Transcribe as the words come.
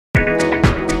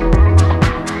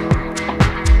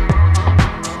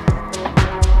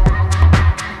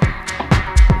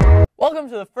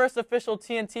the first official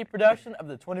TNT production of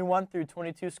the 21 through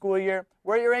 22 school year.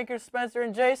 We're your anchors, Spencer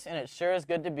and Jace, and it sure is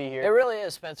good to be here. It really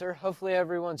is, Spencer. Hopefully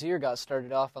everyone's year got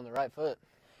started off on the right foot.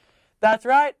 That's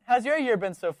right. How's your year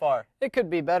been so far? It could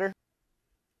be better.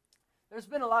 There's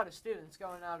been a lot of students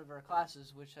going out of our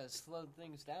classes, which has slowed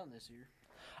things down this year.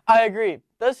 I agree.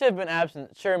 Those who have been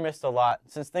absent sure missed a lot,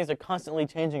 since things are constantly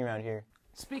changing around here.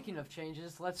 Speaking of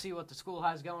changes, let's see what the school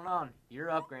has going on. You're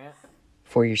up, Grant.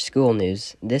 For your school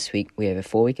news, this week we have a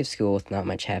full week of school with not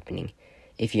much happening.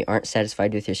 If you aren't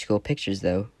satisfied with your school pictures,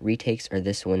 though, retakes are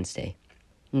this Wednesday.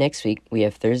 Next week, we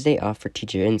have Thursday off for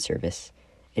teacher in-service.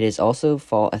 It is also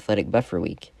Fall Athletic Buffer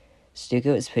Week.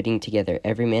 Stuco is putting together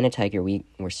Every Man a Tiger Week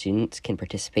where students can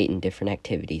participate in different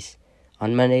activities.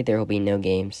 On Monday, there will be no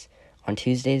games. On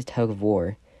Tuesday is Tug of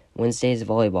War. Wednesday is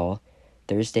volleyball.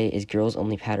 Thursday is Girls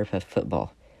Only Powder Puff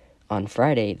football. On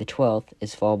Friday, the 12th,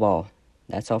 is fall ball.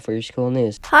 That's all for your school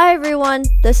news. Hi everyone,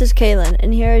 this is Kaylin,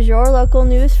 and here is your local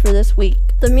news for this week.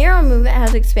 The mural movement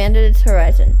has expanded its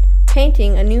horizon,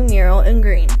 painting a new mural in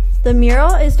green. The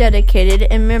mural is dedicated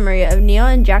in memory of Neil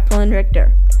and Jacqueline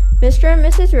Richter. Mr. and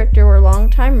Mrs. Richter were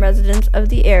longtime residents of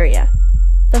the area.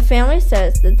 The family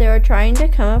says that they were trying to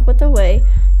come up with a way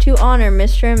to honor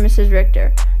Mr. and Mrs.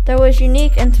 Richter that was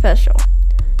unique and special.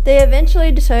 They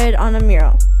eventually decided on a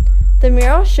mural. The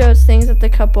mural shows things that the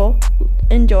couple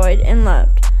enjoyed and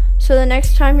loved. So the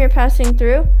next time you're passing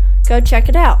through, go check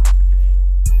it out.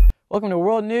 Welcome to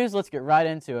World News. Let's get right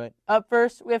into it. Up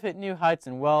first, we have hit new heights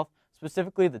in wealth,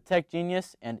 specifically the tech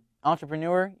genius and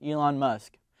entrepreneur Elon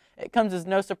Musk. It comes as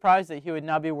no surprise that he would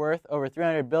now be worth over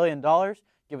 $300 billion,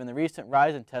 given the recent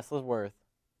rise in Tesla's worth.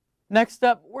 Next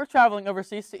up, we're traveling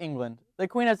overseas to England. The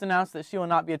Queen has announced that she will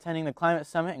not be attending the climate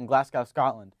summit in Glasgow,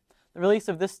 Scotland. The release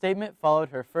of this statement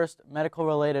followed her first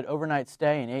medical-related overnight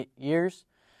stay in 8 years.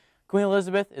 Queen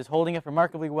Elizabeth is holding up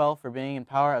remarkably well for being in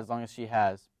power as long as she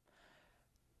has.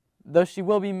 Though she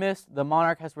will be missed, the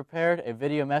monarch has prepared a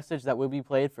video message that will be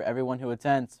played for everyone who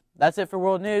attends. That's it for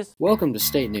World News. Welcome to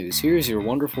State News. Here's your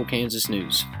wonderful Kansas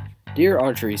news. Deer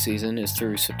archery season is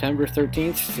through September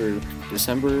 13th through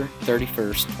December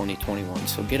 31st, 2021.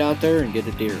 So get out there and get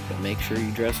a deer, but make sure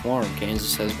you dress warm.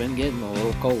 Kansas has been getting a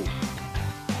little cold.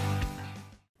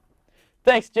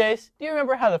 Thanks, Jace. Do you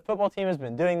remember how the football team has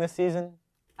been doing this season?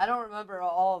 I don't remember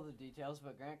all of the details,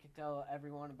 but Grant can tell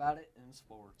everyone about it in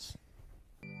sports.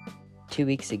 2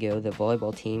 weeks ago, the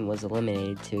volleyball team was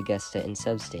eliminated to Augusta in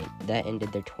Sub-State. That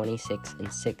ended their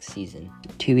 26-6 season.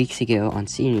 2 weeks ago, on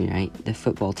senior night, the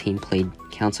football team played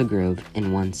Council Grove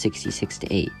and won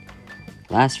 66-8.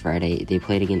 Last Friday, they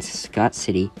played against Scott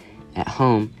City at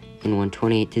home and won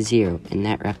 28-0, and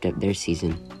that wrapped up their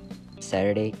season.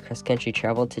 Saturday, cross country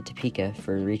traveled to Topeka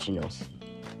for regionals.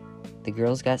 The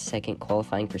girls got second,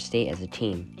 qualifying for state as a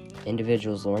team.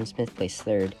 Individuals, Lauren Smith placed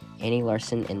third, Annie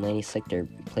Larson and Laney Slichter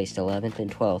placed 11th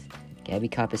and 12th, Gabby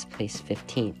Koppas placed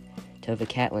 15th, Tova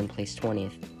Catlin placed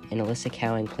 20th, and Alyssa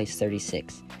Cowing placed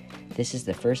 36th. This is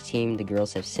the first team the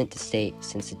girls have sent to state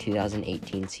since the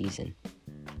 2018 season.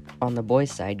 On the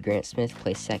boys' side, Grant Smith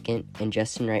placed second and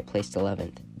Justin Wright placed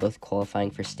 11th, both qualifying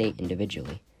for state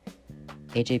individually.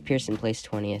 AJ Pearson placed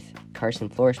 20th, Carson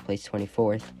Flores placed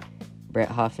 24th, Brett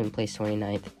Hoffman placed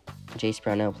 29th, Jace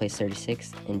Brownell placed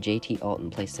 36th, and JT Alton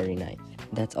placed 39th.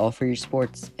 That's all for your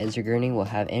sports. Ezra Gurney will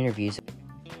have interviews.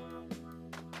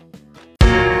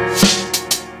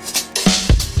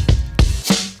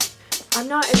 I'm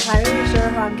not entirely sure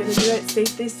how I'm going to do at state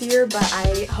this year, but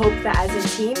I hope that as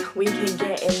a team we can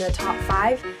get in the top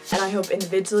 5, and I hope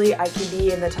individually I can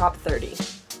be in the top 30.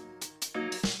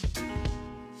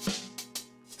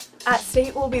 At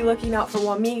state, we'll be looking out for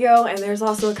Wamego, and there's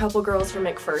also a couple girls from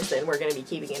McPherson we're going to be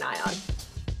keeping an eye on.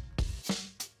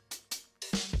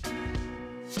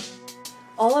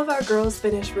 All of our girls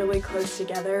finish really close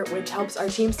together, which helps our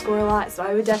team score a lot, so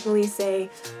I would definitely say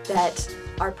that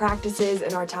our practices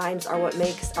and our times are what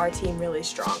makes our team really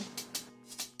strong.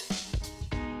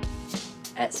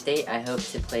 At state, I hope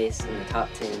to place in the top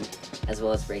 10 as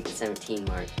well as break the 17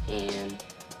 mark and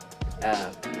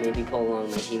maybe pull along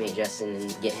my teammate Justin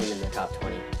and get him in the top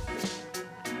 20.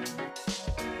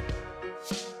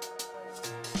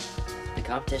 The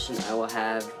competition I will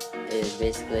have is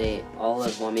basically all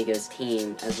of Wamego's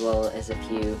team as well as a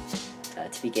few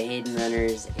Topeka Hayden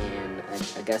runners and an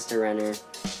Augusta runner.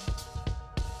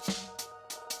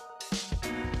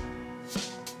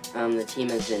 The team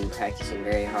has been practicing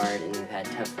very hard and we've had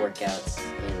tough workouts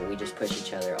and we just push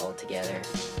each other all together,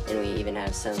 and we even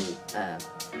have some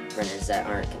runners that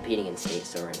aren't competing in state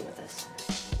still running with us.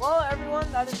 Well, everyone,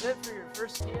 that is it for your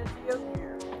first TNT of the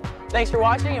year. Thanks for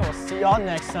watching, and we'll see y'all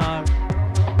next time.